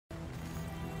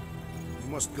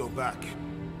must go back. Are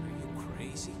you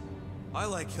crazy? I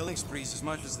like killing sprees as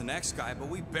much as the next guy, but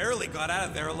we barely got out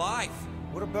of there alive.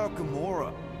 What about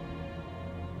Gamora?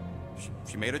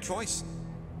 She made a choice.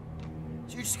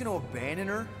 So you're just gonna abandon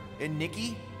her? And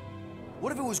Nikki?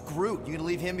 What if it was Groot? You gonna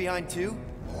leave him behind too?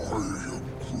 I am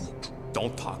Groot.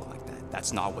 Don't talk like that.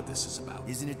 That's not what this is about.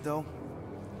 Isn't it though?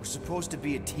 We're supposed to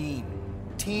be a team.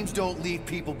 Teams don't leave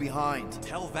people behind.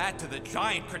 Tell that to the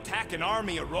giant Kratakan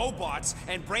army of robots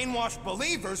and brainwashed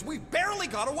believers we barely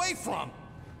got away from.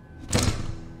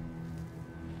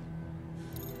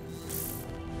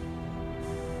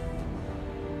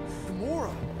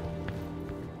 Gamora!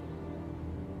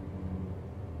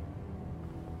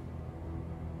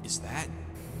 Is that?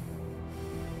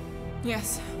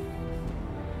 Yes,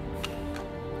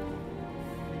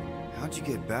 How'd you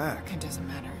get back? it doesn't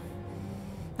matter.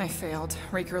 I failed.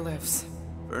 Raker lives.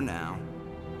 For now.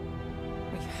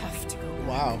 We have to go back.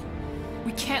 Wow.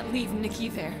 We can't leave Nikki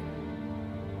there.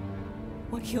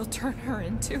 What he'll turn her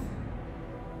into.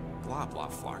 Blah, blah,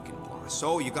 flarkin' blah.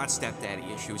 So you got stepdaddy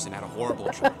issues and had a horrible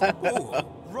childhood. Ooh.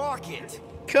 Rocket!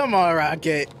 Come on,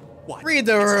 Rocket. What? Read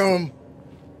the room.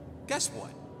 Guess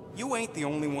what? You ain't the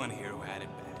only one here who had it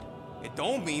bad. It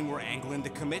don't mean we're angling to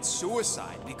commit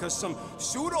suicide because some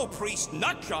pseudo-priest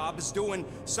nutjob is doing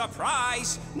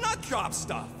surprise nutjob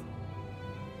stuff.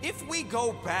 If we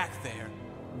go back there,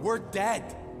 we're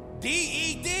dead.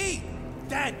 D-E-D!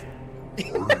 Dead!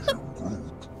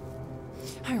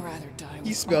 I'd rather die with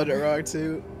You spelled it honor wrong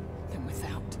too. than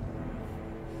without.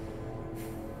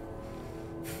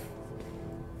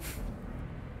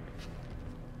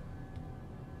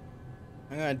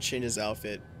 I'm gonna change his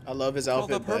outfit. I love his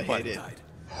Called outfit, up her but I hate buddy it. died.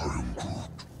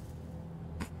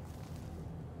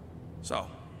 So,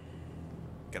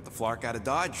 get the Flark out of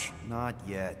Dodge? Not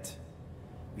yet.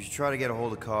 We should try to get a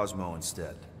hold of Cosmo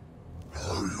instead.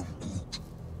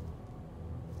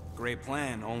 Great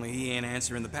plan, only he ain't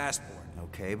answering the passport.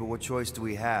 Okay, but what choice do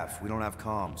we have? We don't have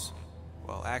comms.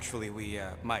 Well, actually, we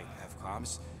might have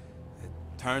comms. It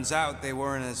turns out they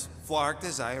weren't as flarked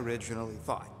as I originally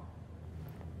thought.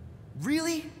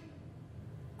 Really?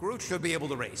 Groot should be able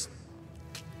to raise them.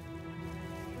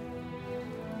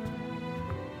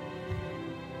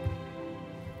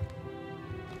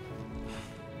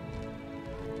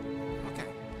 Okay.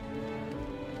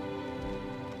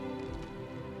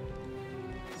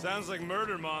 Sounds like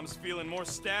Murder Mom's feeling more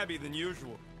stabby than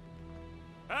usual.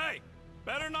 Hey,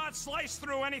 better not slice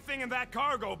through anything in that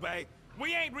cargo bay.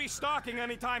 We ain't restocking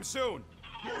anytime soon.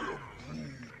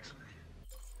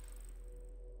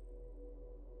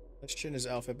 Let's change his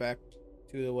outfit back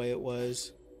to the way it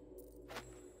was.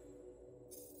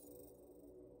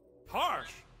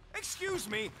 Harsh! Excuse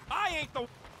me, I ain't the...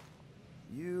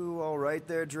 You all right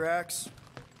there, Drax?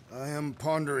 I am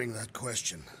pondering that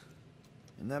question.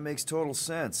 And that makes total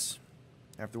sense.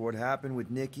 After what happened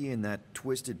with Nikki and that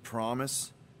twisted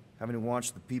promise, having to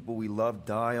watch the people we love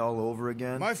die all over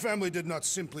again. My family did not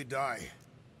simply die.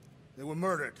 They were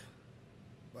murdered.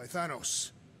 By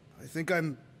Thanos. I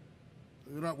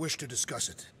do not wish to discuss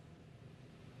it.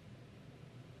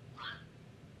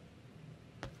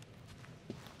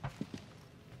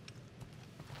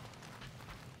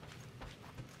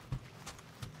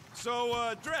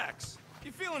 So, Drax,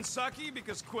 you feeling sucky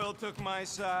because Quill took my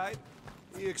side?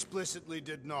 He explicitly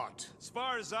did not. As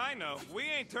far as I know, we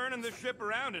ain't turning the ship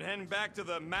around and heading back to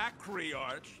the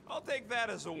Matriarch. I'll take that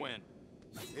as a win.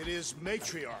 It is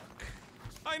Matriarch.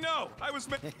 I know, I was...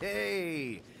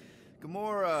 Hey,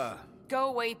 Gamora. Go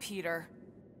away, Peter.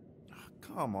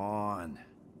 Come on.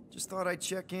 Just thought I'd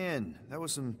check in. That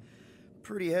was some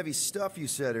pretty heavy stuff you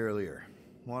said earlier.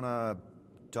 Wanna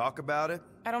talk about it?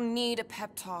 I don't need a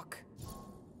pep talk.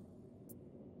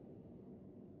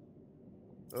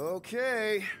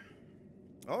 Okay.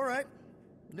 All right.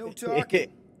 No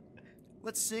talking.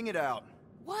 Let's sing it out.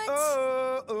 What?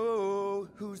 Oh, oh,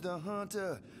 who's the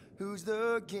hunter? Who's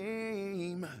the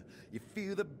game? You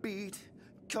feel the beat,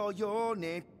 call your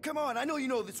name. Come on, I know you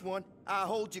know this one. I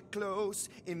hold you close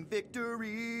in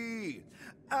victory.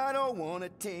 I don't wanna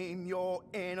tame your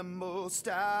animal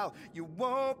style. You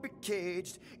won't be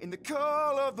caged in the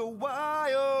call of the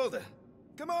wild.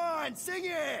 Come on, sing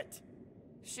it!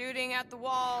 Shooting at the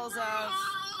walls of...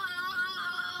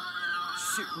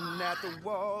 Shooting at the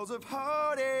walls of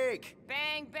heartache.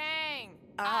 Bang, bang!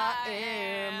 I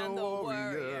am the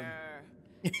warrior.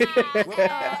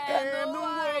 I am the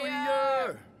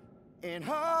warrior. And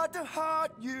heart to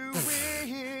heart you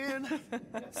win.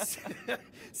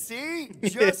 See?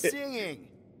 Just singing.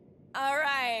 All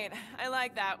right, I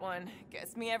like that one.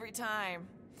 Gets me every time.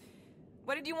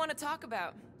 What did you want to talk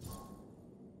about?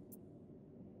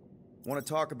 Want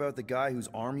to talk about the guy whose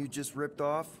arm you just ripped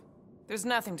off? There's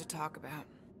nothing to talk about.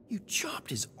 You chopped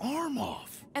his arm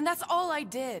off. And that's all I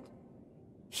did.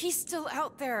 He's still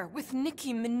out there, with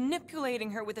Nikki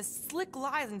manipulating her with his slick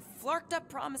lies and flarked up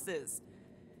promises.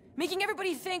 Making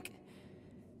everybody think...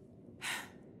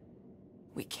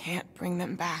 we can't bring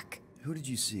them back. Who did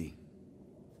you see?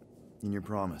 In your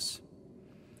promise?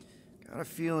 Got a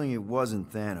feeling it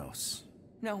wasn't Thanos.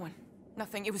 No one.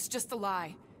 Nothing. It was just a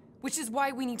lie. Which is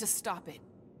why we need to stop it.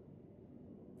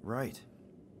 Right.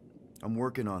 I'm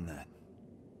working on that.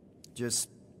 Just...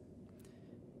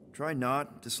 try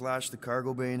not to slash the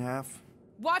cargo bay in half.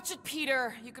 Watch it,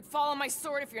 Peter! You could fall on my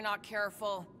sword if you're not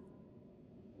careful.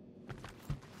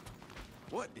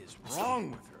 What is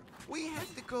wrong with her? We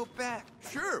had to go back.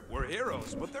 Sure, we're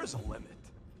heroes, but there's a limit.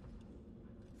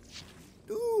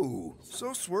 Ooh, so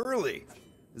swirly.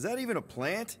 Is that even a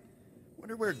plant?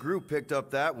 Wonder where Groot picked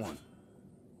up that one.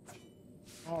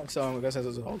 Oh, so I guess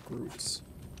that's all Groot's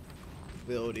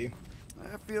ability.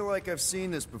 I feel like I've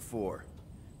seen this before.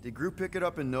 Did Groot pick it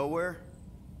up in nowhere?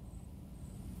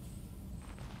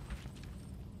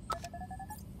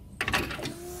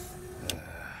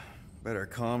 Bet our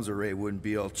comms array wouldn't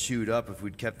be all chewed up if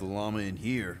we'd kept the llama in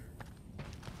here.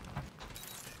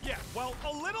 Yeah, well,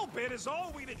 a little bit is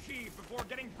all we'd achieve before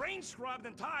getting brain scrubbed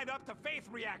and tied up to faith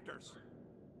reactors.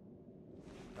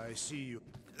 I see you.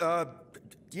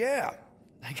 Yeah.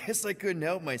 I guess I couldn't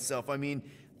help myself. I mean,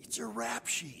 it's a rap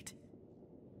sheet.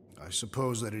 I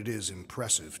suppose that it is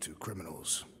impressive to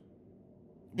criminals.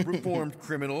 Reformed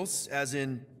criminals, as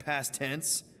in past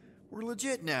tense. We're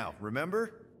legit now,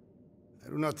 remember? I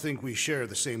do not think we share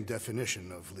the same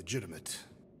definition of legitimate.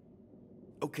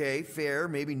 Okay, fair,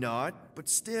 maybe not, but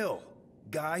still.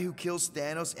 Guy who kills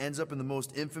Thanos ends up in the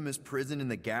most infamous prison in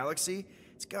the galaxy?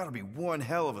 It's gotta be one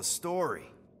hell of a story.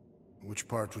 Which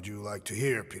part would you like to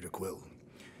hear, Peter Quill?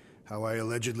 How I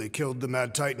allegedly killed the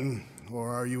Mad Titan,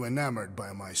 or are you enamored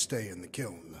by my stay in the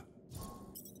kiln?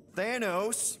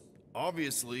 Thanos,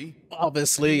 obviously.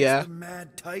 Obviously, He's yeah. the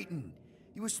Mad Titan.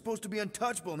 He was supposed to be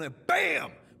untouchable, and then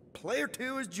BAM! Player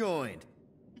 2 has joined.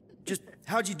 Just,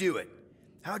 how'd you do it?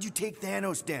 How'd you take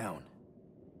Thanos down?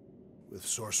 With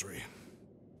sorcery.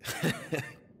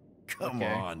 Come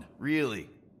Okay. on, really?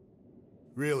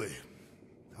 Really.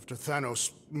 After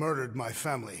Thanos murdered my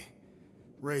family,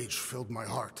 rage filled my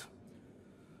heart.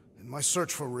 In my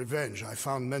search for revenge, I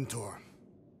found Mentor.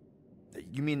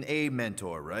 You mean a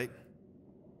mentor, right?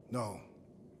 No.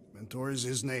 Mentor is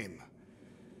his name.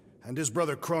 And his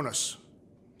brother Cronus.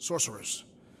 Sorcerers.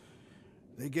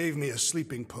 They gave me a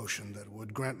sleeping potion that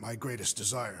would grant my greatest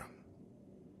desire.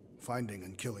 Finding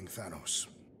and killing Thanos.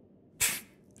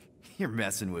 You're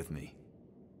messing with me.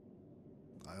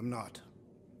 I am not.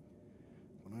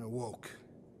 When I awoke,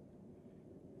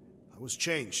 I was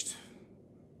changed.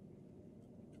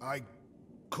 I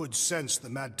could sense the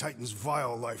Mad Titan's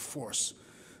vile life force,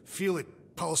 feel it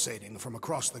pulsating from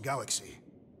across the galaxy.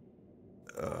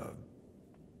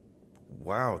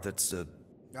 Wow, that's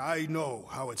I know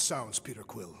how it sounds, Peter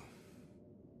Quill.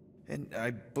 And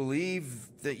I believe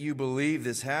that you believe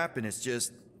this happened. It's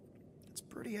just... it's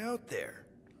pretty out there.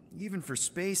 Even for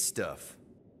space stuff.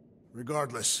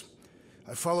 Regardless,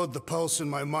 I followed the pulse in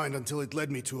my mind until it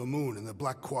led me to a moon in the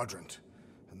Black Quadrant.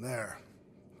 And there,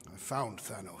 I found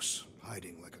Thanos,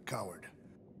 hiding like a coward.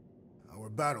 Our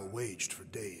battle waged for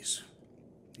days.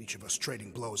 Each of us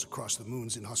trading blows across the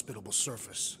moon's inhospitable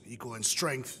surface, equal in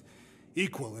strength,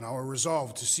 equal in our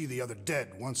resolve to see the other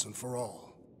dead once and for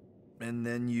all. And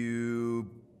then you...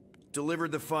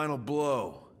 delivered the final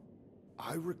blow.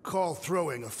 I recall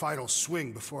throwing a final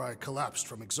swing before I collapsed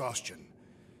from exhaustion.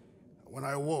 When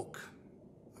I awoke,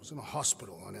 I was in a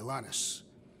hospital on Elanis.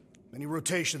 Many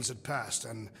rotations had passed,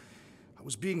 and I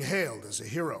was being hailed as a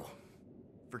hero.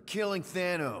 For killing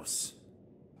Thanos.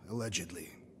 Allegedly.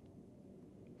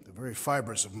 The very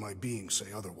fibers of my being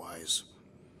say otherwise.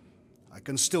 I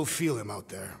can still feel him out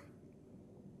there.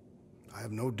 I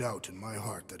have no doubt in my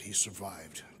heart that he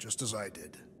survived, just as I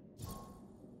did.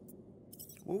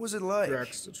 What was it like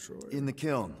Drax destroyed. in the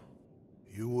kiln?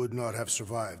 You would not have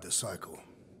survived the cycle.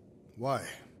 Why?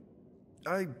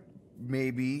 I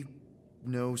maybe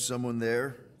know someone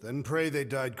there. Then pray they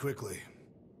died quickly.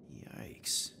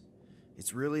 Yikes.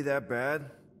 It's really that bad?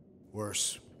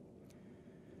 Worse.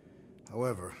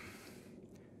 However,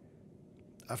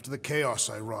 after the chaos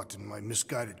I wrought in my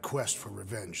misguided quest for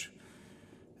revenge,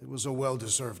 it was a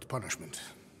well-deserved punishment.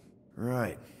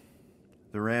 Right.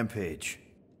 The rampage.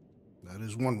 That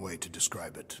is one way to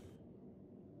describe it.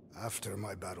 After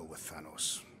my battle with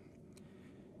Thanos,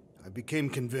 I became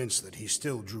convinced that he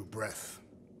still drew breath,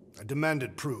 I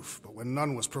demanded proof, but when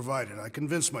none was provided, I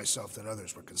convinced myself that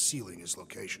others were concealing his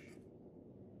location.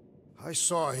 I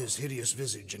saw his hideous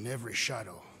visage in every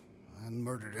shadow, and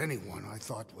murdered anyone I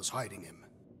thought was hiding him.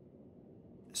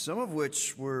 Some of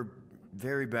which were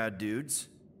very bad dudes.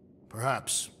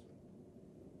 Perhaps.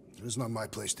 It is not my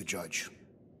place to judge.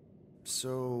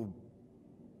 So,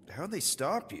 how'd they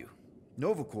stop you?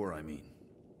 Nova Corps, I mean.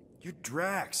 You're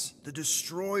Drax, the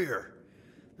Destroyer.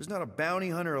 There's not a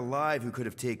bounty hunter alive who could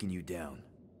have taken you down.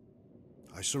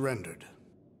 I surrendered.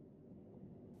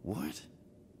 What?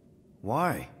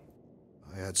 Why?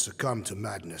 I had succumbed to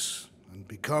madness, and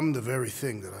become the very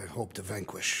thing that I hoped to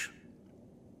vanquish.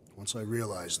 Once I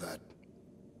realized that,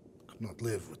 I could not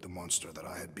live with the monster that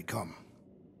I had become.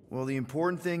 Well, the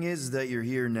important thing is that you're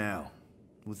here now,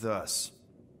 with us.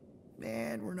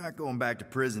 And we're not going back to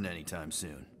prison anytime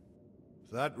soon.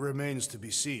 That remains to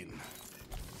be seen.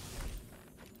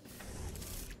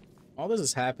 All this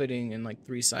is happening in like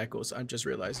 3 cycles. I just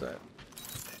realized that.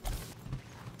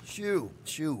 Shoo,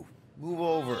 move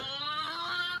over.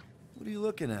 What are you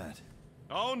looking at?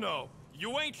 Oh no,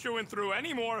 you ain't chewing through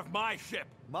any more of my ship.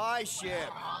 My ship!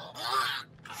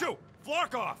 Shoo,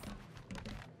 Flark off!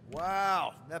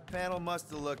 Wow, that panel must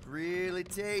have looked really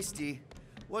tasty.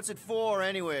 What's it for,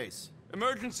 anyways?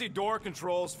 Emergency door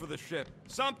controls for the ship.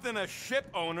 Something a ship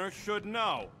owner should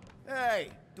know. Hey,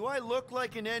 do I look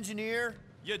like an engineer?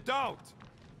 You don't.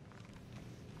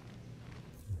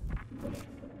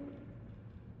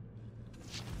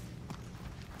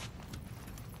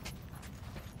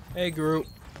 Hey, Groot.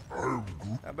 How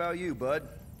about you, bud?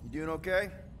 You doing okay?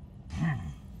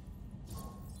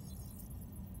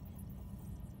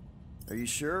 Are you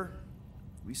sure?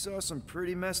 We saw some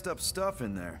pretty messed up stuff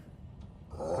in there.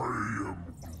 I am Groot.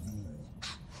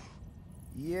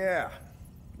 Yeah,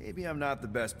 maybe I'm not the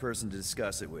best person to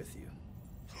discuss it with you.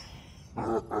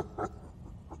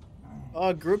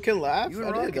 Groot can laugh? You and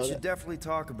I didn't Rocket know should that. definitely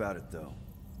talk about it, though.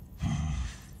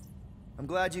 I'm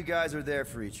glad you guys are there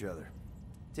for each other.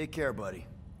 Take care, buddy.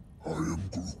 I am Groot.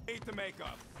 Hate to make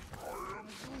up.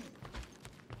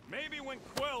 Maybe when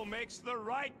Quill makes the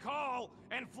right call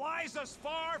and flies us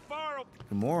far, far...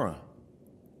 Gamora.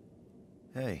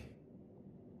 Hey.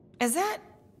 Is that...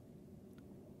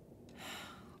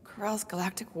 Corell's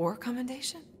Galactic War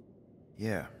Commendation?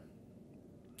 Yeah.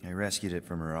 I rescued it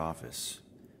from her office.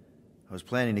 I was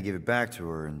planning to give it back to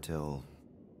her until...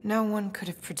 No one could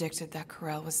have predicted that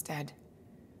Corell was dead.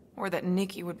 Or that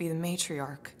Nikki would be the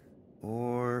matriarch.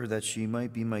 Or that she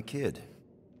might be my kid.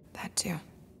 That too.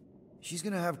 She's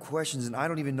gonna have questions and I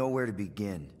don't even know where to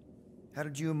begin. How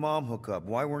did you and Mom hook up?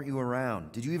 Why weren't you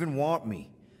around? Did you even want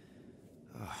me?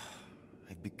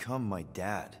 I've become my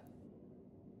dad.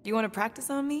 Do you want to practice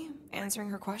on me,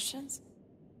 answering her questions?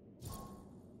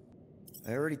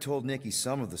 I already told Nikki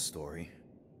some of the story.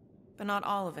 But not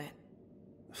all of it.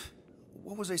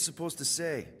 What was I supposed to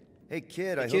say? Hey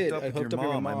kid, I kid, hooked up with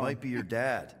your mom. I might be your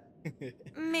dad.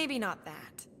 Maybe not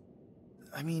that.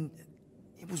 I mean,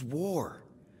 it was war.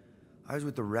 I was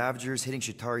with the Ravagers hitting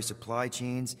Chitauri supply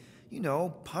chains. You know,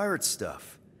 pirate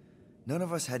stuff. None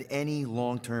of us had any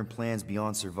long-term plans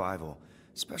beyond survival,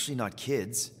 especially not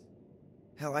kids.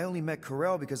 Hell, I only met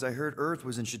Corell because I heard Earth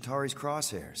was in Chitauri's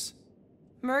crosshairs.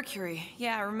 Mercury,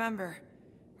 yeah, I remember.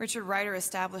 Richard Rider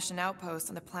established an outpost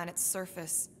on the planet's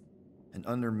surface. An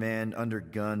undermanned,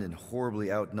 undergunned, and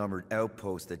horribly outnumbered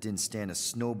outpost that didn't stand a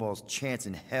snowball's chance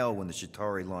in hell when the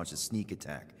Chitauri launched a sneak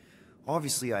attack.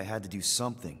 Obviously, I had to do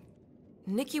something.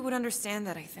 Nikki would understand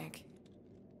that, I think.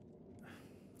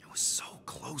 I was so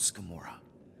close, Gamora.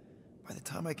 By the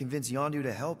time I convinced Yondu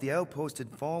to help, the outpost had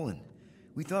fallen.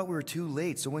 We thought we were too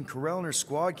late, so when Corell and her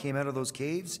squad came out of those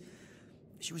caves,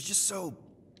 she was just so...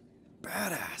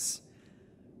 badass.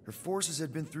 Her forces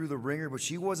had been through the ringer, but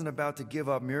she wasn't about to give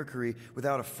up Mercury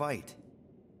without a fight.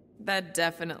 That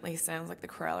definitely sounds like the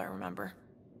Corell I remember.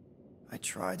 I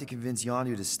tried to convince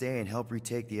Yondu to stay and help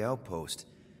retake the outpost,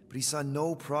 but he saw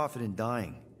no profit in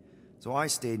dying, so I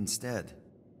stayed instead.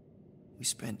 We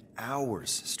spent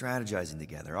hours strategizing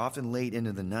together, often late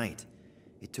into the night.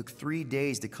 It took 3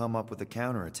 days to come up with a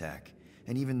counterattack,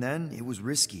 and even then, it was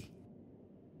risky.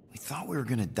 We thought we were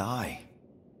gonna die.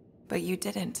 But you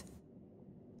didn't.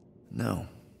 No,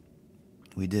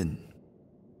 we didn't.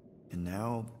 And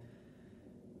now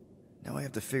I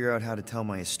have to figure out how to tell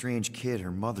my estranged kid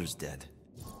her mother's dead.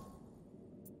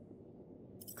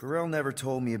 Corell never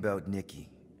told me about Nikki.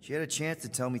 She had a chance to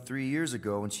tell me 3 years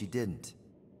ago and she didn't.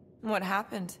 What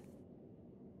happened?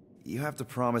 You have to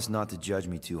promise not to judge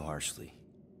me too harshly.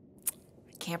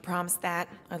 I can't promise that.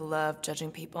 I love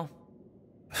judging people.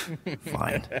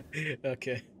 Fine.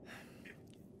 Okay.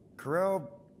 Corell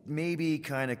maybe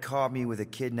kind of caught me with a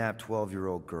kidnapped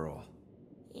 12-year-old girl.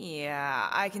 Yeah,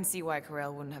 I can see why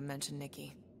Corell wouldn't have mentioned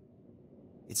Nikki.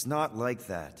 It's not like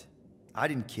that. I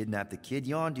didn't kidnap the kid,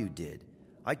 Yondu did.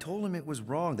 I told him it was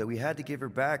wrong, that we had to give her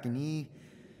back, and he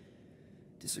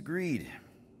disagreed.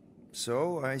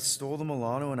 So I stole the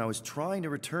Milano, and I was trying to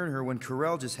return her when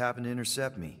Corell just happened to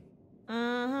intercept me.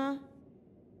 Mm-hmm.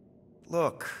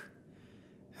 Look,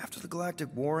 after the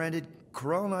Galactic War ended,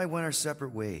 Corell and I went our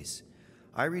separate ways.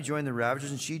 I rejoined the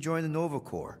Ravagers and she joined the Nova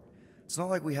Corps. It's not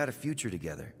like we had a future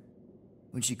together.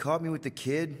 When she caught me with the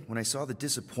kid, when I saw the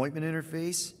disappointment in her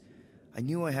face, I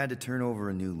knew I had to turn over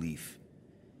a new leaf.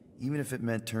 Even if it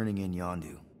meant turning in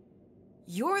Yondu.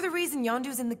 You're the reason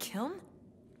Yondu's in the kiln?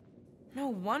 No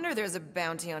wonder there's a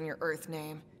bounty on your Earth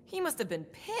name. He must have been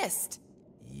pissed.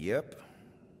 Yep.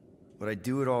 But I'd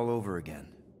do it all over again.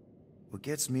 What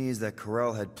gets me is that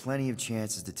Corell had plenty of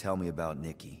chances to tell me about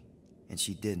Nikki, and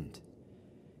she didn't.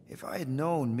 If I had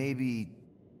known, maybe...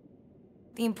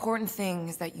 The important thing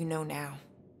is that you know now.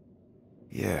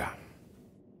 Yeah.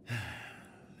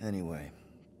 Anyway,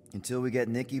 until we get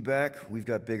Nikki back, we've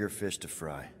got bigger fish to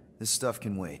fry. This stuff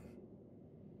can wait.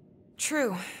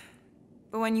 True.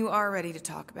 But when you are ready to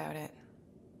talk about it,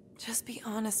 just be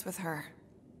honest with her.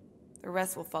 The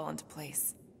rest will fall into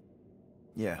place.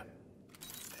 Yeah.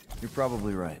 You're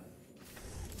probably right.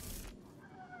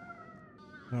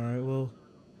 Alright, well,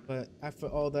 but after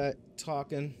all that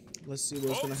talking, let's see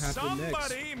what's gonna happen next.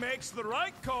 Somebody makes the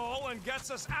right call and gets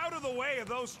us out of the way of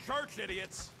those church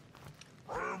idiots.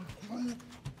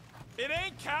 It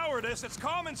ain't cowardice, it's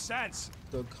common sense.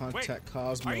 Go contact Wait,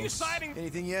 Cosmos. are you siding?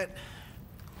 Anything yet?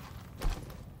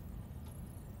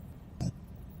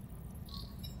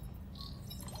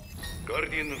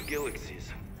 Guardian of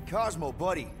Galaxies. Cosmo,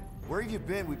 buddy. Where have you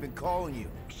been? We've been calling you.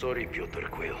 Sorry, Piotr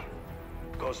Quill.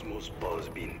 Cosmos' ball's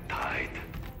been tied.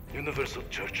 Universal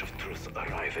Church of Truth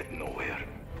arrive at nowhere.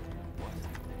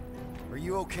 Are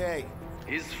you okay?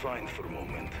 He's fine for a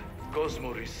moment.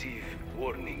 Cosmo receive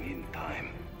warning in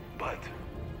time. But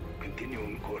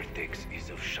Continuum Cortex is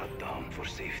of shutdown for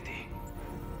safety.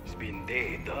 It's been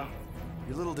dead, huh?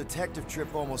 Your little detective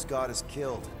trip almost got us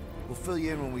killed. We'll fill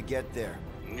you in when we get there.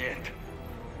 Yet,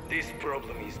 this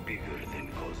problem is bigger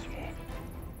than Cosmo.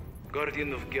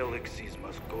 Guardian of Galaxies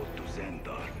must go to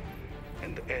Xandar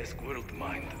and ask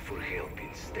Worldmind for help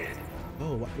instead.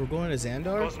 Oh, what? We're going to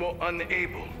Xandar? Cosmo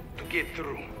unable to get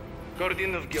through.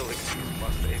 Guardian of Galaxies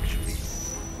must actually...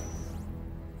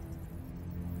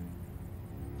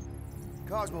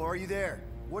 Cosmo, are you there?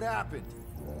 What happened?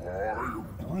 I am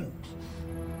Groot.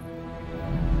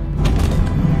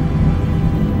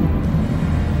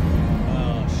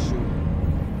 Oh, shoot.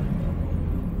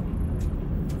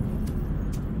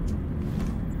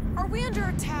 Are we under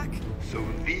attack? So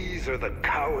these are the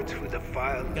cowards who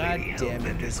defiled God Lady damn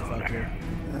it, this Hellbender's fucker.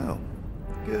 honor. Oh,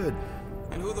 good.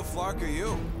 And who the flark are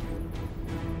you?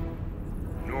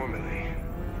 Normally,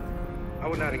 I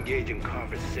would not engage in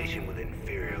conversation with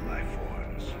inferior life forms.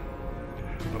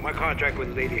 But my contract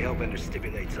with Lady Hellbender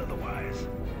stipulates otherwise.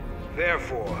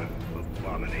 Therefore,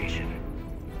 Abomination,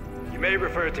 you may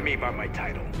refer to me by my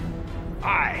title.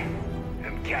 I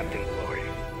am Captain Glory,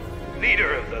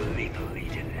 leader of the Lethal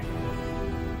Legion.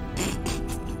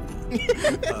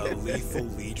 Lethal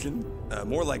Legion?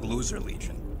 More like Loser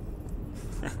Legion.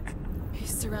 He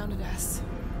surrounded us.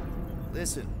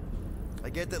 Listen, I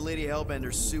get that Lady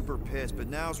Hellbender's super pissed, but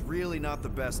now's really not the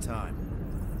best time.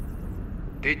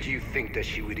 Did you think that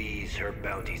she would ease her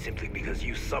bounty simply because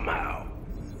you somehow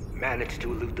managed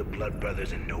to elude the Blood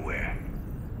Brothers in nowhere?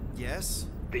 Yes?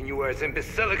 Then you are as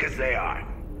imbecilic as they are.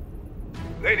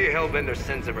 Lady Hellbender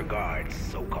sends her regards,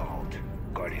 so-called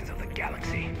Guardians of the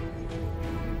Galaxy.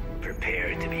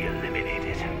 Prepare to be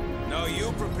eliminated. No,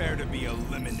 you prepare to be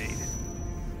eliminated.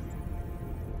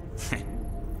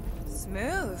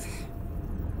 Smooth.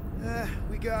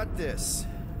 We got this.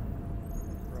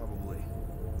 Probably.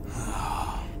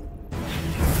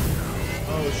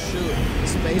 Oh, shoot.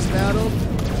 Space battle?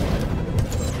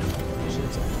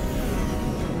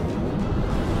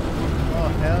 Oh,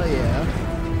 hell yeah.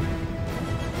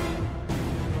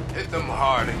 Hit them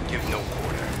hard and give no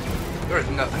quarter. There's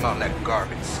nothing on that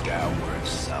garbage scow worth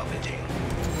salvaging.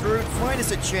 Groot, find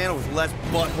us a channel with less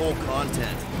butthole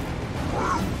content.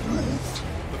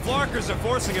 The Flarkers are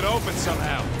forcing it open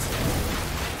somehow.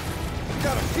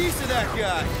 Got a piece of that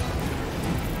guy!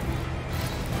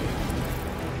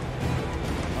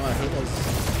 Oh, I hate those.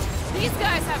 These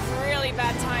guys have really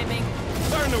bad timing.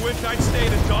 Starting to wish I'd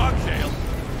stayed in dog jail.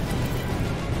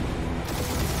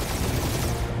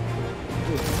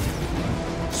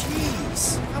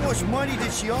 Jeez, how much money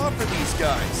did she offer these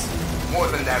guys? More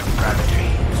than that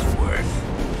Ravage's worth.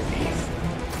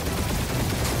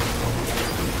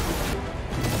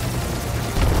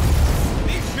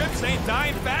 Drax ain't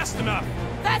dying fast enough.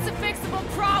 That's a fixable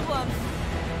problem.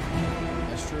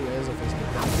 That's true, that is a physical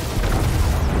problem.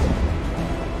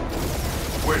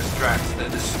 Where's Drax the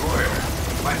Destroyer?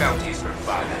 My bounties are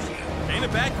 5 of you. Ain't a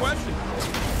bad question.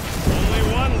 Only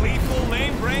one lethal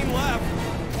name brain left.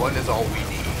 One is all we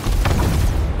need.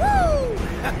 Woo!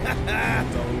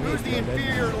 Who's the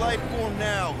inferior life form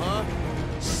now, huh?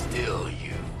 Still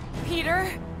you.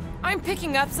 Peter, I'm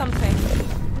picking up something.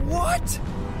 What?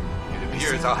 It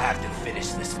appears I'll have to finish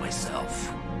this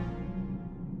myself.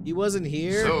 He wasn't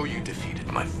here? So you defeated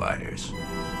my fighters.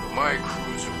 But my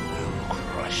cruiser will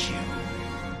crush you.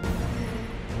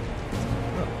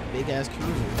 Oh, big ass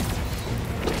cruiser.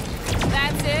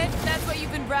 That's it? That's what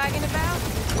you've been bragging about?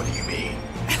 What do you mean?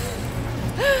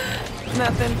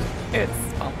 Nothing.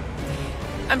 It's, well,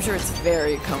 I'm sure it's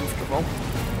very comfortable.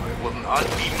 I will not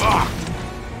be mocked.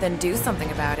 Then do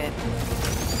something about it.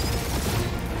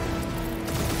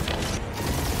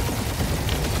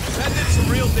 That did some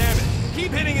real damage.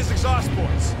 Keep hitting his exhaust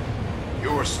ports.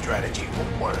 Your strategy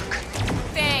will work.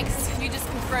 Thanks. You just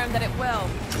confirmed that it will.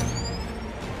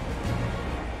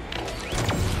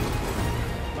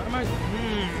 What am I?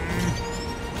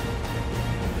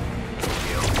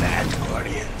 Feel that,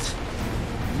 Guardians?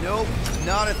 Nope,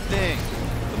 not a thing.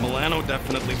 The Milano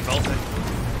definitely felt it.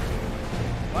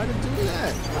 Why did it do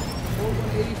that? Full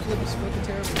 180 flip is fucking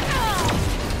terrible.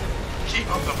 Keep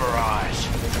up the barrage.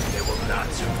 They will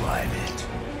not survive it.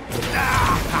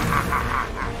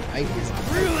 I is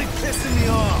Really pissing me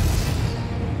off.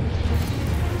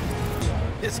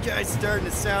 This guy's starting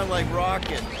to sound like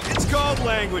Rocket. It's called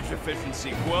language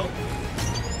efficiency, Quill.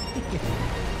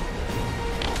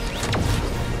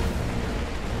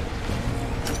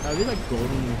 Are they like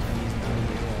golden?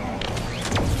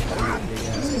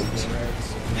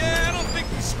 Yeah, I don't think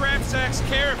the scrap sacks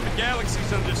care if the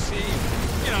galaxy's under siege.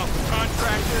 You know,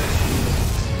 contractors.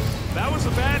 That was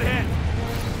a bad hit.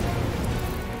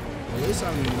 At least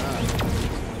I'm not.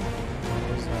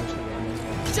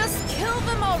 Just kill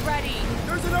them already!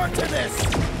 There's an art to this.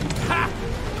 Ha!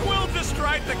 Quill just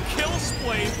tried to kill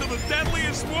Splain to the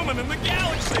deadliest woman in the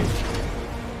galaxy.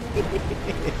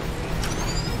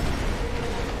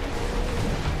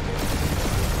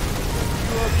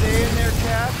 You okay in there,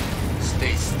 Cap?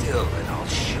 Stay still and I'll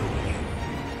show you.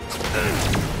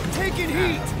 Taking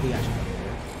heat. He actually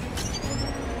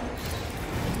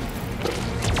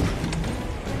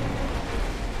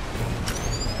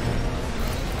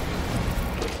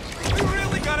We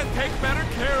really gotta take better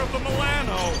care of the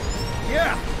Milano.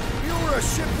 Yeah, you were a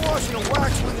ship washing a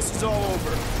wax when this is all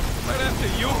over. Right after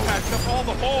you patch up all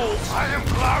the holes. I am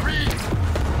Clary,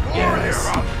 warrior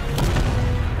of...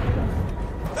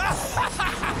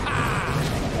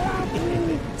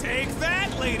 Take that,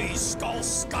 Lady Skull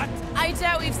Scut! I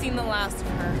doubt we've seen the last of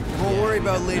her. We'll worry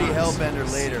about Lady Hellbender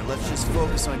later. Let's just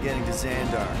focus on getting to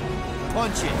Xandar.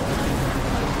 Punch it.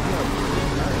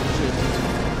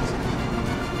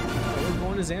 We're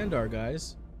going to Xandar,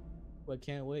 guys. I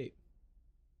can't wait.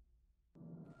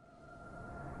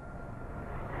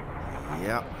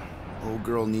 Yep. Old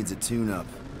girl needs a tune-up.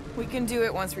 We can do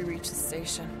it once we reach the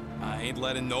station. I ain't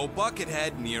letting no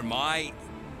buckethead near my...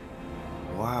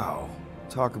 Wow.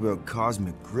 Talk about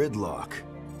cosmic gridlock.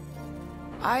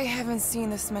 I haven't seen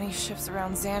this many ships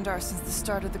around Xandar since the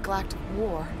start of the Galactic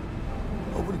War.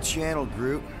 Open a channel,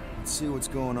 Groot. Let's see what's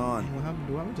going on. What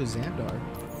happened to Xandar?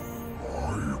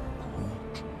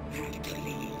 Have to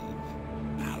leave.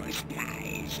 Our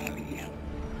skies are yellow.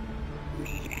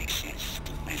 Need access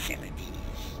to facilities.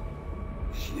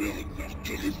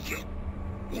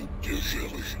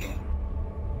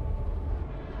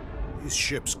 These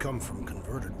ships come from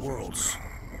converted worlds.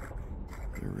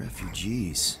 They're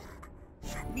refugees.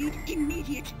 Need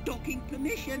immediate docking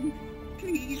permission.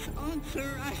 Please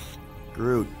answer us.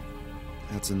 Groot,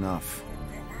 that's enough.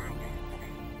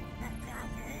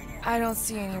 I don't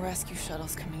see any rescue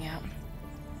shuttles coming out.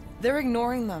 They're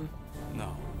ignoring them.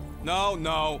 No.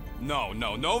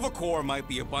 Nova Corps might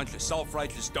be a bunch of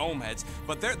self-righteous domeheads,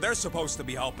 but they're supposed to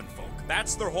be helping folk.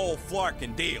 That's their whole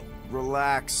flarkin' deal.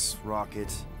 Relax,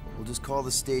 Rocket. We'll just call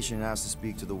the station and ask to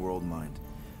speak to the World Mind.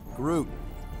 Groot.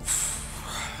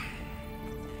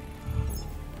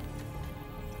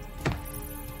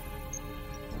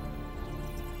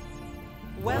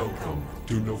 Welcome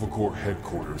to Nova Corps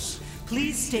headquarters.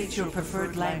 Please state your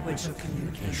preferred language of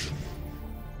communication.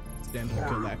 Xandar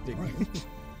Galactic.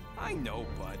 I know,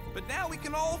 Bud, but now we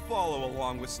can all follow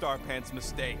along with Starpant's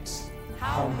mistakes.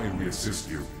 How may we assist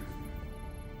you?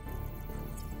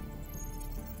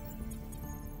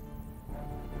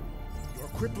 Your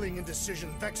crippling indecision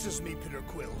vexes me, Peter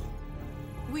Quill.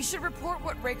 We should report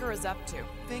what Raker is up to.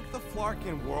 Think the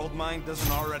Flarkin world mind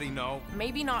doesn't already know?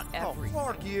 Maybe not every. Oh,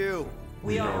 fuck you!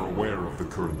 We are aware of the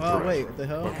current threat. Oh, wait, what the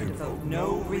hell? but can And devote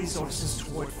no resources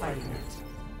toward fighting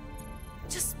it.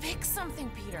 Just pick something,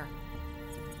 Peter.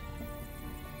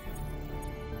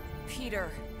 Peter,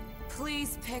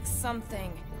 please pick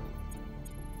something.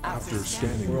 After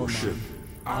scanning your ship,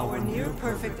 Our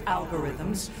near-perfect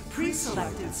algorithms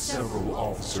pre-selected several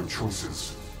officer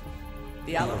choices.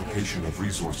 The Allocation of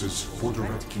resources for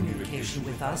direct communication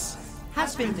with us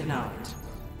has been denied.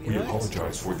 We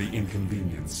apologize for the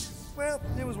inconvenience. Well,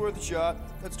 it was worth a shot.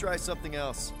 Let's try something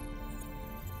else.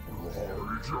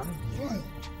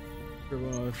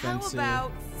 How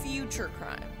about future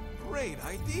crime? Great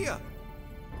idea.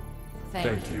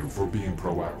 Thank you for being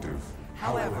proactive.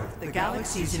 However, the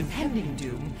galaxy's impending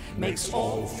doom makes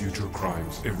all All future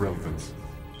crimes irrelevant.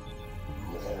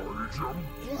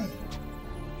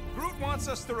 Groot wants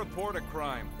us to report a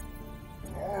crime.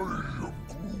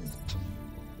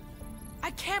 I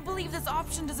can't believe this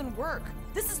option doesn't work.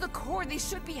 This is the core they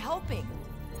should be helping.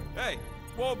 Hey,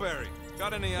 Woolberry,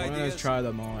 got any Let's ideas? try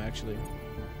them all, actually.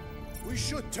 We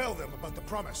should tell them about the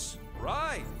promise.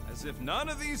 Right, as if none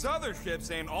of these other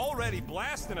ships ain't already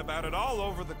blasting about it all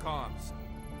over the comms.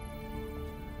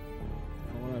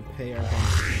 I want to pay our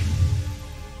attention.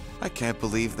 I can't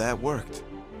believe that worked.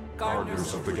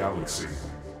 Guardians of the Galaxy.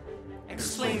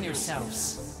 Explain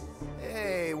yourselves.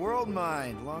 Hey, World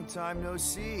Mind, long time no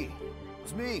see.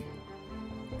 It's me,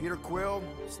 Peter Quill,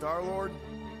 Star-Lord.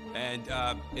 And,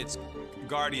 it's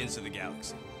Guardians of the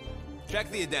Galaxy.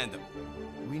 Check the addendum.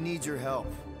 We need your help.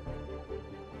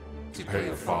 To pay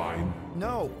a fine.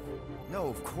 No,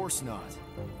 of course not.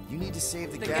 You need to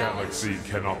save the The galaxy. galaxy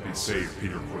cannot be saved,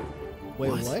 Peter Quill.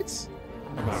 Wait, what?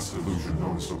 A mass delusion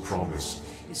known as the Promise.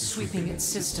 Is sweeping its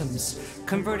systems,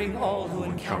 converting all who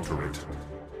encounter Counter it.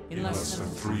 In less than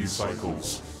 3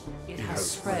 cycles, it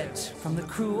has spread from the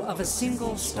crew of a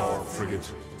single Star star,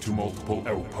 frigate to multiple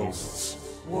outposts.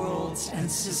 worlds and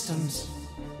systems.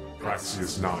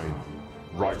 Praxius 9,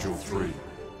 Rigel 3.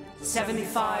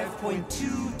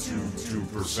 75.222%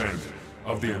 2%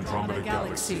 of the Andromeda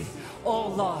galaxy, all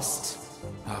lost.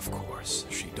 Of course,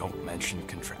 she don't mention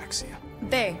Contraxia.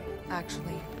 They,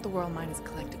 actually. The world mind is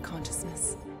collective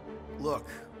consciousness. Look,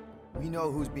 we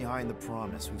know who's behind the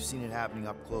promise. We've seen it happening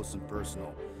up close and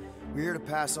personal. We're here to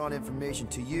pass on information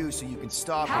to you so you can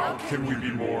stop How it. can we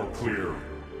be more clear?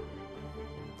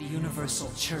 The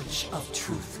Universal Church of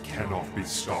Truth Cannot be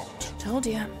stopped. Told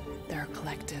ya, they're a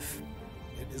collective.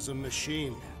 It is a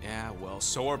machine. Yeah, well,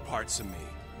 so are parts of me.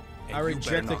 And I you reject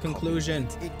better the not call me conclusion.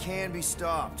 It can be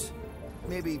stopped.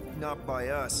 Maybe not by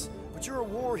us, but you're a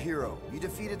war hero. You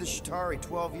defeated the Shatari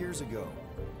 12 years ago.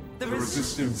 The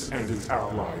Resistance and its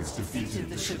allies defeated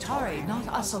the Shatari, not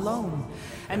us alone,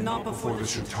 and not before the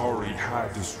Shatari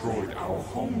had destroyed our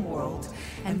home. world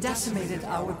and decimated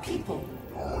our people.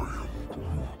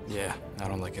 Yeah, I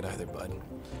don't like it either, bud.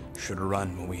 Should've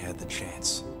run when we had the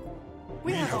chance.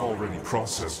 We have already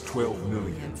processed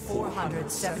 472,800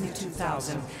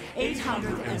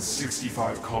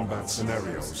 12,472,865 combat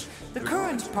scenarios. The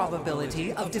current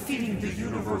probability of defeating the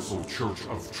Universal Church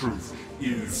of Truth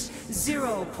is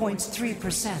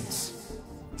 0.3%.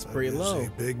 It's pretty That is low. a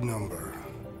big number.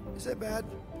 Is that bad?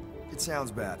 It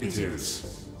sounds bad. It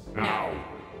is. Now,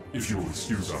 if you will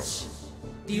excuse us,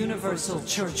 The Universal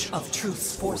Church of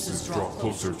Truth's forces draw draw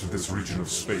closer to this region of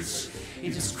space.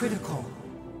 It is critical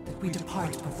that we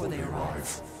depart before they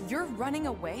arrive. You're running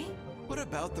away? What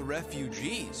about the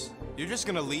refugees? You're just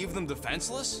gonna leave them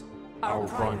defenseless? Our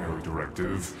primary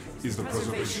directive is the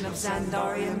Preservation preservation of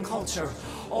Xandarian culture.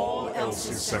 All else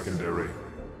is is secondary.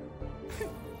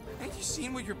 Ain't you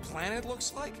seen what your planet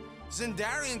looks like?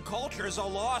 Xandarian culture is a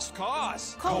lost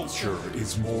cause. Culture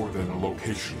is more than a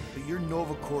location. But you're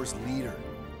Nova Corps' leader.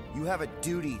 You have a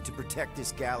duty to protect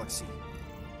this galaxy.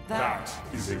 That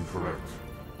is incorrect.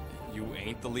 You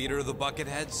ain't the leader of the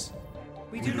Bucketheads?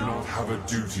 We We do not have a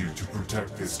duty to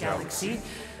protect this galaxy. galaxy.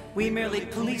 We merely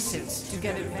police it to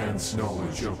get Advance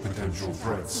knowledge of potential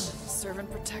threats. Serve and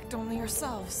protect only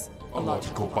yourselves. A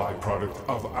logical byproduct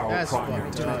of our That's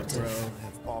primary fucked up, directive. bro.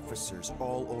 Have officers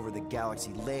all over the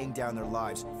galaxy laying down their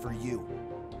lives for you.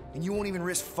 And you won't even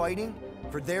risk fighting?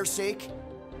 For their sake?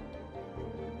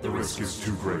 The risk is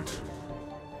too great.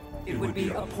 It would be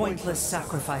a pointless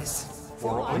sacrifice.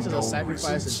 For This is a unknown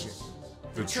sacrifice. reasons,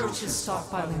 the The church Church is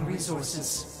stockpiling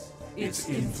resources. its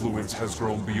influence has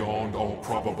grown beyond all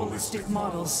probabilistic.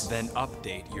 Models. Then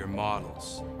update your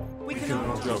models. We We cannot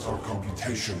cannot adjust our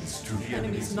computations to the enemy's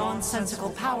enemy's nonsensical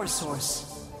power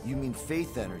source. You mean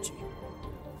faith energy?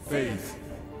 faith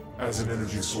as an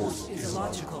energy source Is is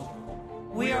illogical.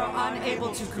 We are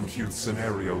unable to compute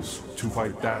scenarios to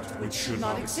fight that which should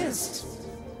not exist.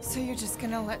 So you're just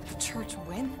gonna let the church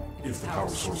win? If the power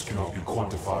source cannot be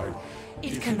quantified,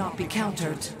 It cannot be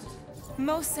countered.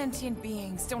 Most sentient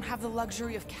beings don't have the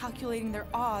luxury of calculating their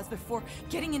odds before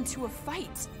getting into a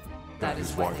fight. that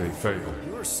is why they fail.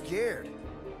 You're scared.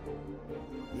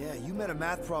 Yeah, you met a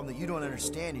math problem that you don't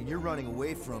understand and you're running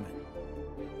away from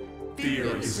it.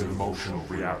 Fear is an emotional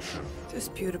reaction.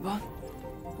 Disputable.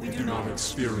 We do not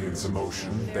experience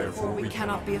emotion, therefore We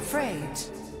cannot be afraid.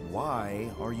 Why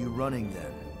are you running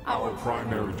then? Our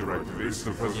primary directive is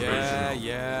the preservation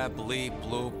Yeah, bleep,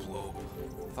 bloop, bloop.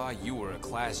 Thought you were a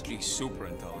Class G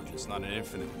superintelligence, not an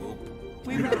infinite loop.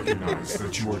 We recognize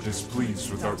that you are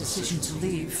displeased with our Decision decisions. to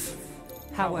leave.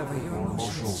 However, your Our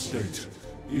emotional state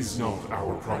is not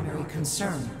our primary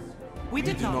concern. We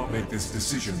did not make this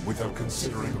decision without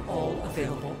considering All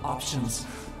available options.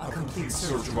 A complete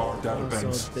search of our data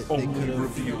banks only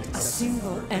revealed A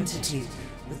single entity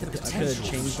with the potential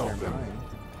to stop them.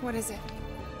 What is it?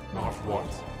 Not what,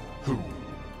 who.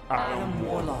 Adam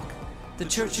Warlock, the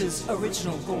Church's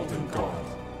original Golden God.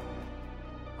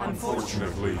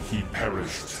 Unfortunately, he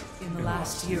perished. In the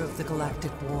last year of the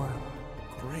Galactic War.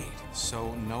 Great.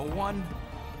 So no one?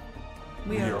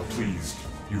 We are pleased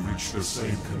you reached the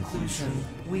same conclusion.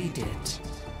 We did.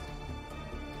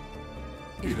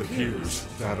 It appears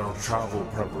that our travel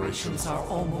preparations Are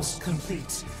almost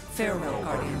complete. Farewell,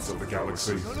 Guardians of the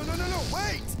Galaxy. No,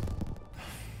 wait!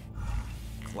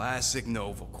 Classic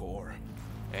Nova Corps.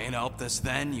 Ain't helped us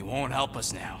then, you won't help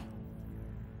us now.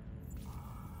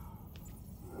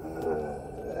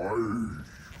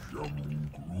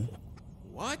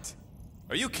 What?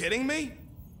 Are you kidding me?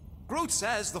 Groot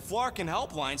says the Flarkin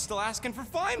helpline's still asking for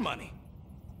fine money.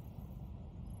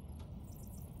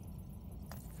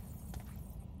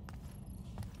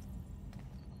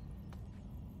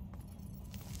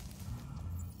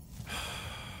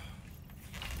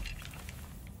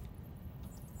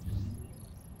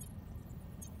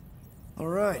 All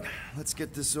right, let's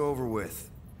get this over with.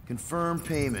 Confirm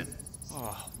payment.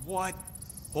 Oh, what?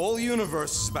 Whole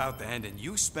universe is about to end and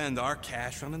you spend our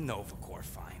cash on a Nova Corps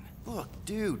fine. Look,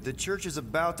 dude, the church is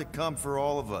about to come for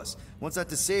all of us. Once that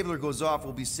disabler goes off,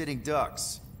 we'll be sitting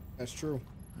ducks. That's true.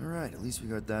 All right, at least we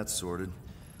got that sorted.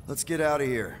 Let's get out of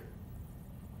here.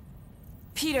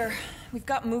 Peter, we've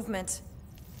got movement.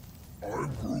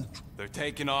 They're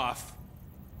taking off.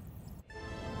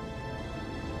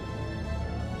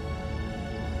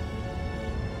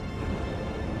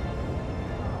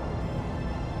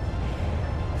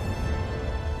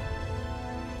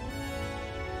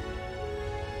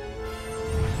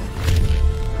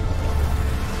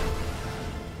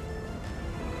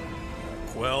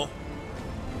 Quill?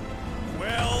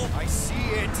 Quill? I see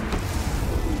it!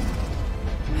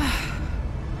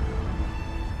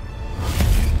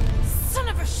 Son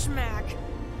of a schmack!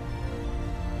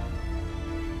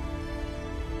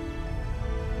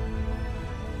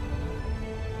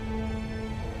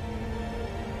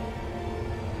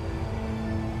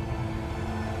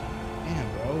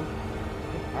 Damn, bro.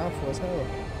 You're powerful as hell.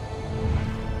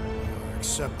 You're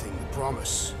accepting the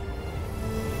promise.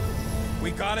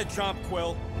 We gotta jump,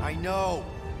 Quill. I know.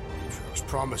 Those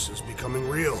promises becoming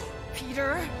real.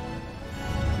 Peter?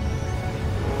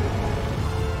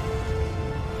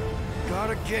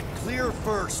 Gotta get clear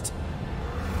first.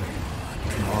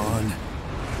 Come on.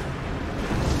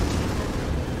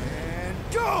 And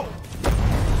go!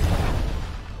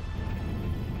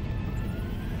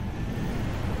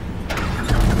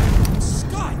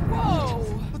 Scott! Whoa!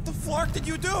 What the flark did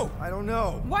you do? I don't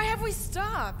know. Why have we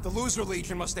stopped? The Loser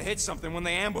Legion must have hit something when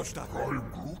they ambushed us.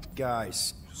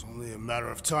 Guys, It's only a matter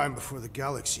of time before the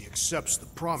galaxy accepts the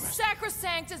promise.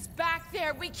 Sacrosanct is back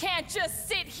there. We can't just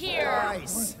sit here.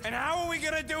 guys. And how are we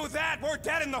gonna do that? We're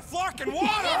dead in the flarkin' water!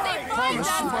 If they find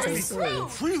us, we're screwed.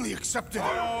 Freely accepted.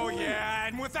 Oh yeah,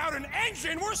 and without an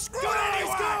engine, we're screwed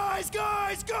anyway!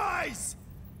 Guys!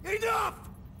 Enough!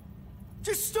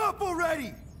 Just stop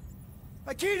already!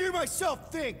 I can't hear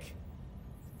myself think!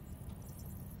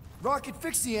 Rocket,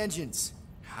 fix the engines.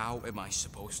 How am I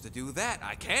supposed to do that?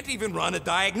 I can't even run a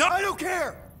diagnostic. I don't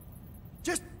care!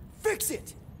 Just fix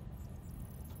it!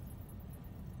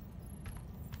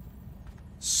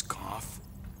 Scoff.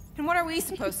 And what are we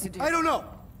supposed to do? I don't know,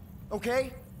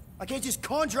 okay? I can't just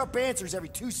conjure up answers every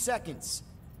 2 seconds.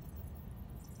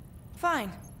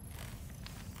 Fine.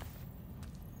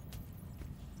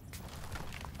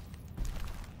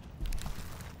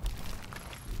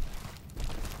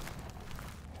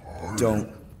 Don't.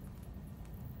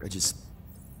 I just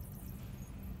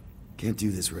can't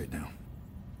do this right now.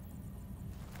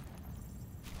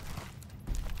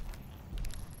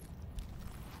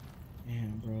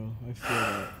 I feel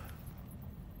that.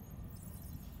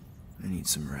 I need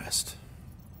some rest.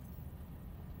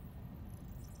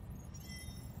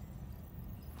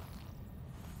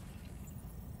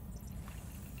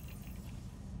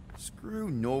 Screw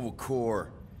Nova Corps.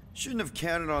 Shouldn't have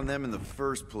counted on them in the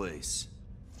first place.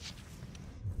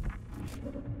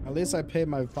 At least I paid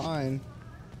my fine.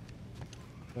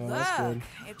 So that's Look, good.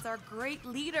 it's our great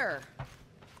leader.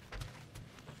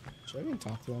 Should I even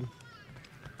talk to him?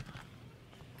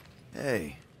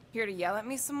 Hey. Here to yell at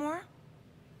me some more?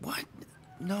 What?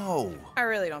 No. I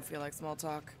really don't feel like small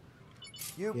talk.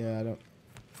 You Yeah, I don't.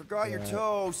 forgot your Yeah.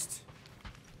 toast.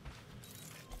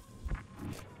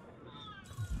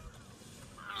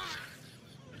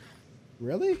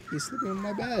 Really? He's sleeping in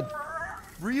my bed.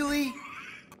 Really?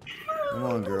 Come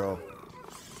on, girl.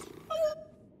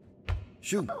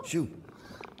 Shoo, shoo.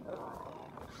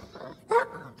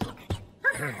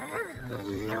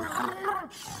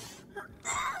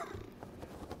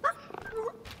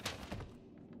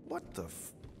 What the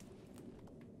f...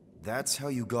 That's how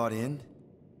you got in?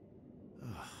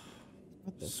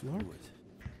 What the Screw fuck? it.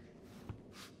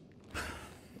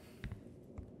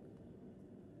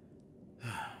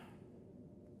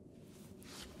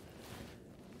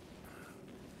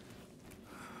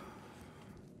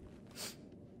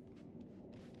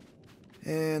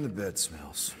 And the bed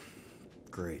smells.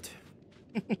 Great.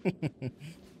 I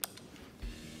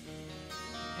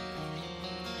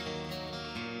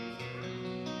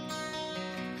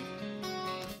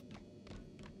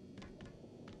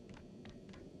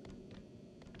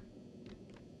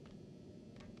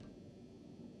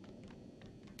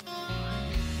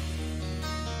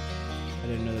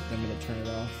didn't know that I'm gonna turn it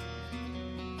off.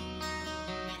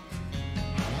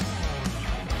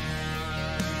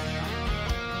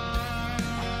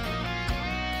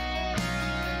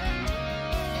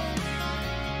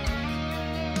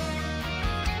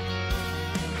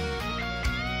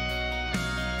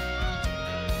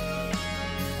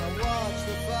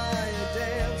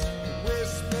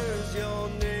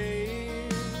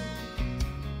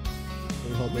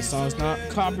 I hope this song's not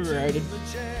copyrighted.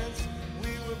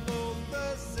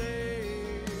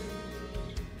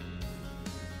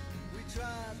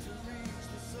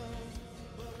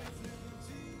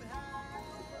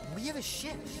 We have a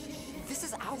ship. This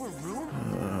is our room?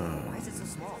 Why is it so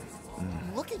small?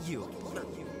 Look at you.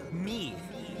 Me.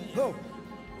 Oh.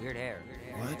 Weird hair.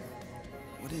 What?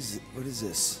 What is it? What is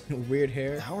this? Weird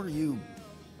hair. How are you...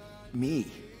 me?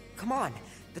 Come on.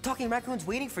 The talking raccoon's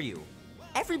waiting for you.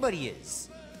 Everybody is.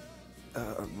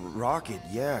 Rocket,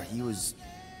 yeah, he was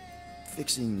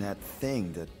fixing that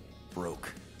thing that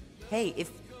broke. Hey,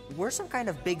 if we're some kind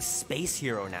of big space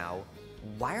hero now,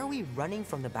 why are we running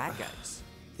from the bad guys?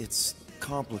 It's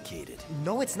complicated.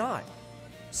 No, it's not.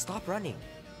 Stop running.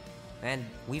 And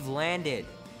we've landed.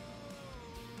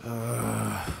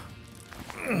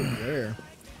 Where?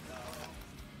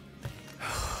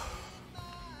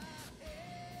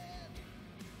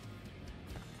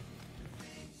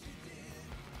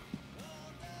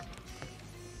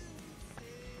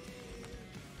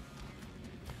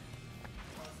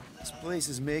 This place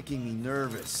is making me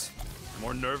nervous.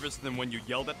 More nervous than when you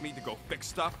yelled at me to go fix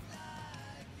stuff?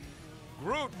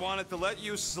 Groot wanted to let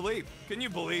you sleep. Can you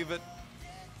believe it?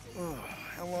 Oh,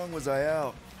 how long was I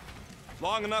out?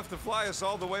 Long enough to fly us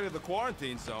all the way to the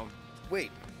quarantine zone.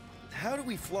 Wait, how do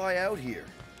we fly out here?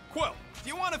 Quill, do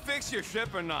you want to fix your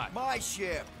ship or not? My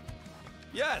ship.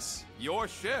 Yes, your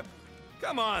ship.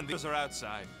 Come on, these are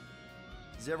outside.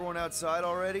 Is everyone outside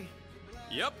already?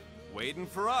 Yep, waiting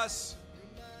for us.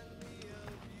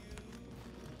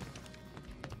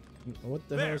 What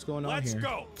the hell is going on here? Let's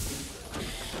go.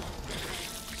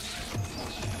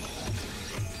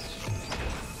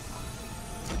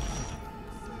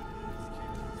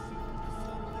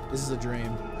 This is a dream.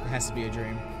 It has to be a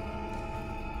dream.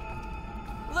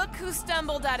 Look who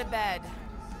stumbled out of bed.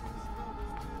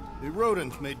 The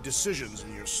rodent made decisions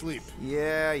in your sleep.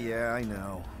 Yeah, I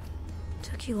know.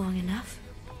 Took you long enough.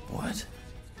 What?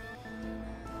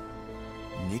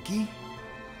 Nikki?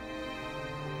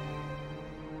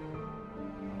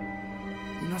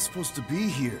 You're not supposed to be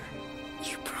here.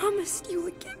 You promised you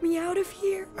would get me out of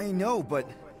here. I know, but...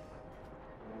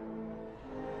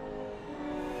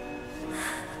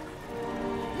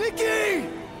 Nikki!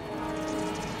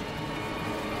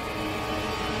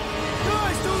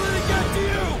 Guys, don't let it get to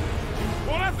you!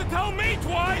 Won't have to tell me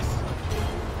twice!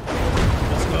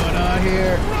 What's going on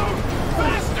here?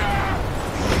 Faster!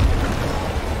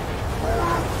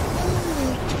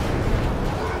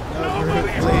 No, Groot,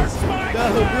 please. No,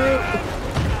 Groot.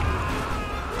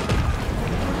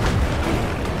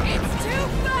 It's too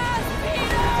fast,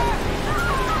 Peter!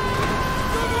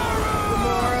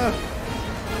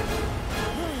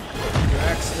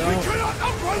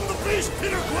 Summon the beast,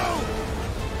 Peter Quill!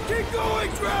 Keep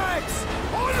going, Drax!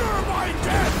 Honor my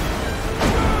death!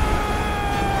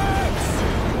 Drax!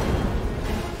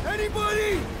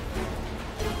 Anybody?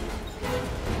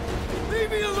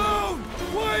 Leave me alone!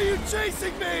 Why are you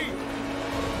chasing me?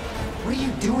 What are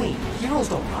you doing? Heroes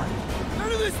don't run.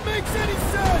 None of this makes any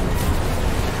sense!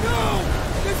 No!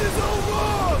 This is all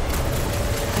wrong!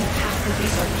 We have to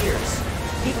face our fears.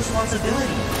 Take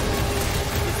responsibility.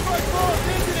 It's my fault,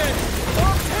 isn't it?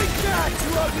 I'll take that,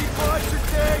 you ugly monster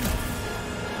thing!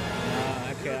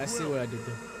 Okay, I see what I did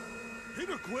there.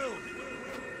 Peter Quill,